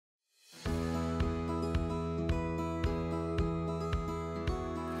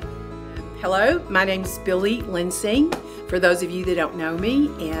Hello, my name is Billie Linsing, for those of you that don't know me,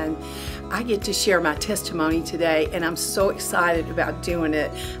 and I get to share my testimony today, and I'm so excited about doing it.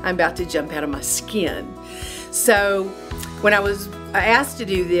 I'm about to jump out of my skin. So when I was asked to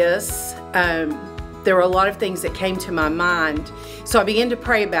do this, there were a lot of things that came to my mind. So I began to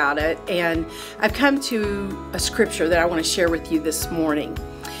pray about it, and I've come to a scripture that I want to share with you this morning.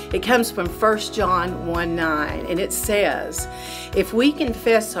 It comes from 1 John 1:9, and it says, if we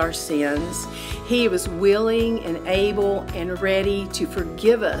confess our sins, He was willing and able and ready to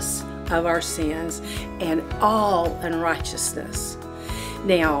forgive us of our sins and all unrighteousness.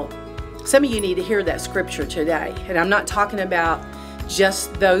 Now, some of you need to hear that scripture today, and I'm not talking about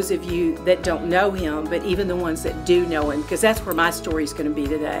just those of you that don't know Him, but even the ones that do know Him, because that's where my story is going to be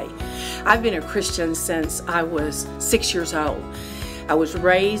today. I've been a Christian since I was 6 years old. I was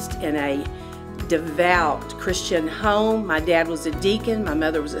raised in a devout Christian home. My dad was a deacon. My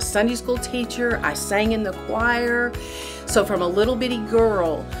mother was a Sunday school teacher. I sang in the choir. So from a little bitty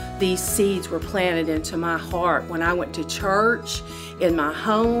girl, these seeds were planted into my heart. When I went to church, in my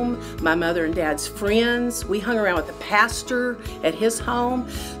home, my mother and dad's friends, we hung around with the pastor at his home.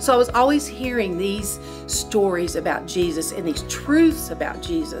 So I was always hearing these stories about Jesus and these truths about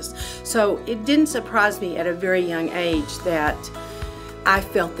Jesus. So it didn't surprise me at a very young age that I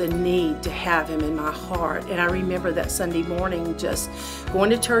felt the need to have Him in my heart. And I remember that Sunday morning just going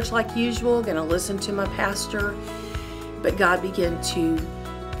to church like usual, going to listen to my pastor. But God began to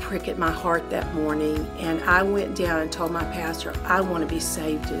prick at my heart that morning, and I went down and told my pastor, I want to be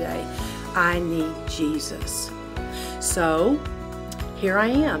saved today. I need Jesus. So here I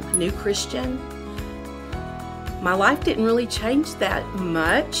am, new Christian. My life didn't really change that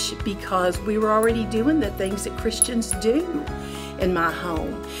much because we were already doing the things that Christians do in my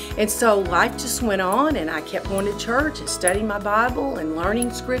home. And so life just went on, and I kept going to church and studying my Bible and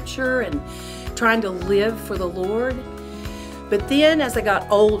learning scripture and trying to live for the Lord. But then as I got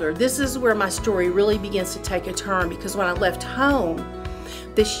older, this is where my story really begins to take a turn, because when I left home,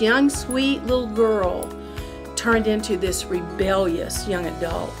 this young, sweet little girl turned into this rebellious young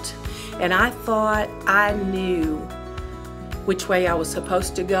adult. And I thought I knew which way I was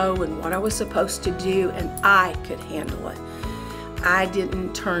supposed to go and what I was supposed to do, and I could handle it. I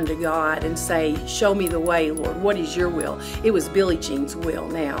didn't turn to God and say, show me the way, Lord. What is your will? It was Billie Jean's will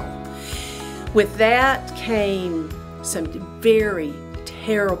now. With that came some very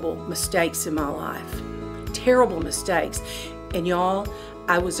terrible mistakes in my life. Terrible mistakes. And y'all,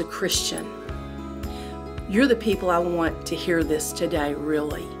 I was a Christian. You're the people I want to hear this today,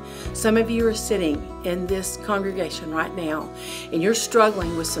 really. Some of you are sitting in this congregation right now, and you're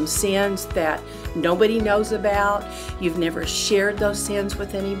struggling with some sins that nobody knows about. You've never shared those sins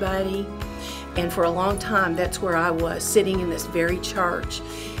with anybody. And for a long time, that's where I was, sitting in this very church,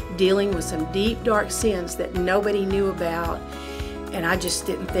 dealing with some deep, dark sins that nobody knew about. And I just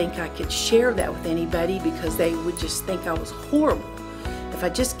didn't think I could share that with anybody, because they would just think I was horrible if I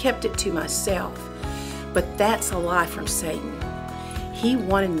just kept it to myself. But that's a lie from Satan. He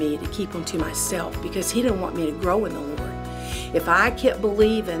wanted me to keep them to myself because he didn't want me to grow in the Lord. If I kept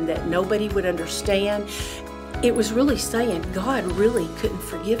believing that nobody would understand, it was really saying God really couldn't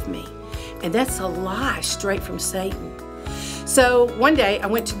forgive me. And that's a lie straight from Satan. So one day I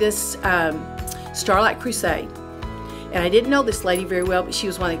went to this Starlight Crusade. And I didn't know this lady very well, but she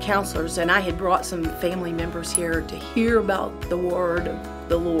was one of the counselors, and I had brought some family members here to hear about the word of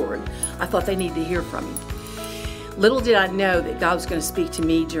the Lord. I thought they needed to hear from Him. Little did I know that God was going to speak to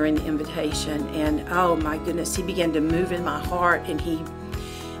me during the invitation, and oh my goodness, He began to move in my heart, and He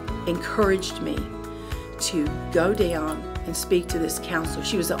encouraged me to go down and speak to this counselor.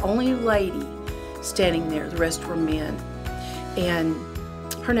 She was the only lady standing there, the rest were men, and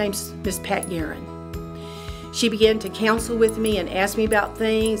her name's Miss Pat Guerin. She began to counsel with me and ask me about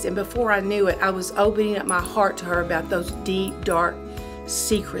things, and before I knew it, I was opening up my heart to her about those deep, dark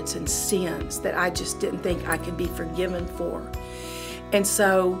secrets and sins that I just didn't think I could be forgiven for. And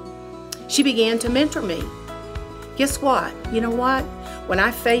so she began to mentor me. Guess what? You know what? When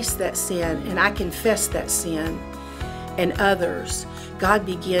I faced that sin and I confessed that sin and others, God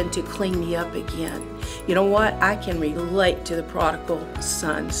began to clean me up again. You know what? I can relate to the prodigal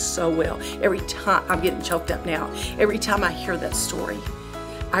son so well. Every time, I'm getting choked up now, every time I hear that story,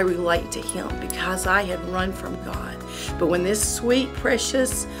 I relate to him because I had run from God. But when this sweet,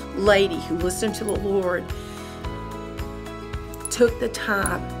 precious lady who listened to the Lord took the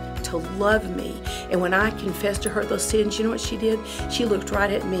time to love me, and when I confessed to her those sins, you know what she did? She looked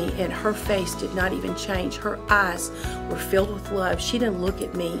right at me, and her face did not even change. Her eyes were filled with love. She didn't look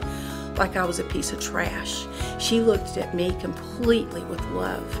at me like I was a piece of trash. She looked at me completely with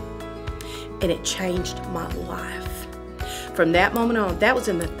love. and it changed my life. From that moment on, that was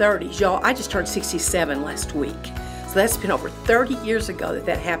in the 30s. Y'all, I just turned 67 last week. So that's been over 30 years ago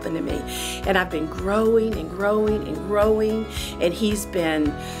that happened to me. And I've been growing and growing and growing, and he's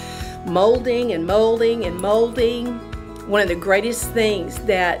been molding and molding and molding. One of the greatest things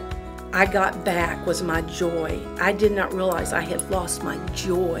that I got back was my joy. I did not realize I had lost my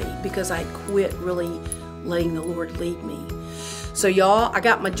joy because I quit really letting the Lord lead me. So y'all, I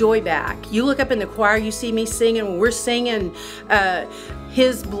got my joy back. You look up in the choir, you see me singing. When we're singing,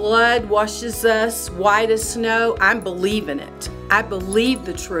 His blood washes us white as snow, I'm believing it. I believe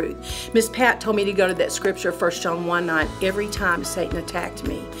the truth. Miss Pat told me to go to that scripture, 1 John 1:9, every time Satan attacked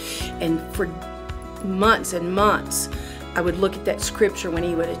me. And for months and months, I would look at that scripture when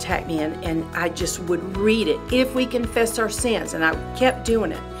he would attack me, and I just would read it. If we confess our sins, and I kept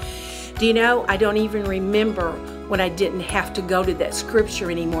doing it. Do you know, I don't even remember when I didn't have to go to that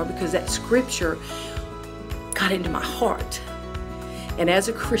scripture anymore, because that scripture got into my heart. And as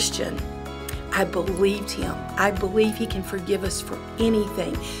a Christian, I believed him. I believe he can forgive us for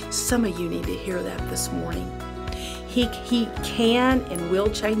anything. Some of you need to hear that this morning. He can and will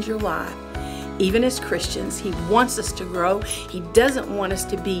change your life. Even as Christians, he wants us to grow. He doesn't want us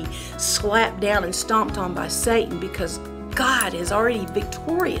to be slapped down and stomped on by Satan, because God is already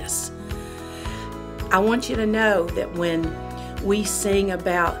victorious. I want you to know that when we sing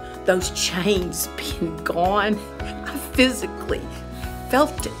about those chains being gone, I physically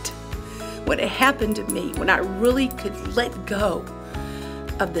felt it when it happened to me, when I really could let go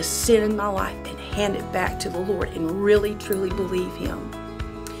of the sin in my life and hand it back to the Lord and really truly believe him.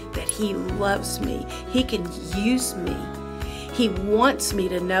 That he loves me. He can use me. He wants me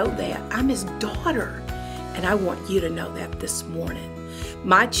to know that. I'm his daughter. And I want you to know that this morning.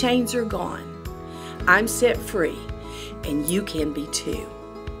 My chains are gone. I'm set free. And you can be too.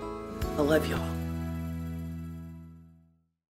 I love y'all.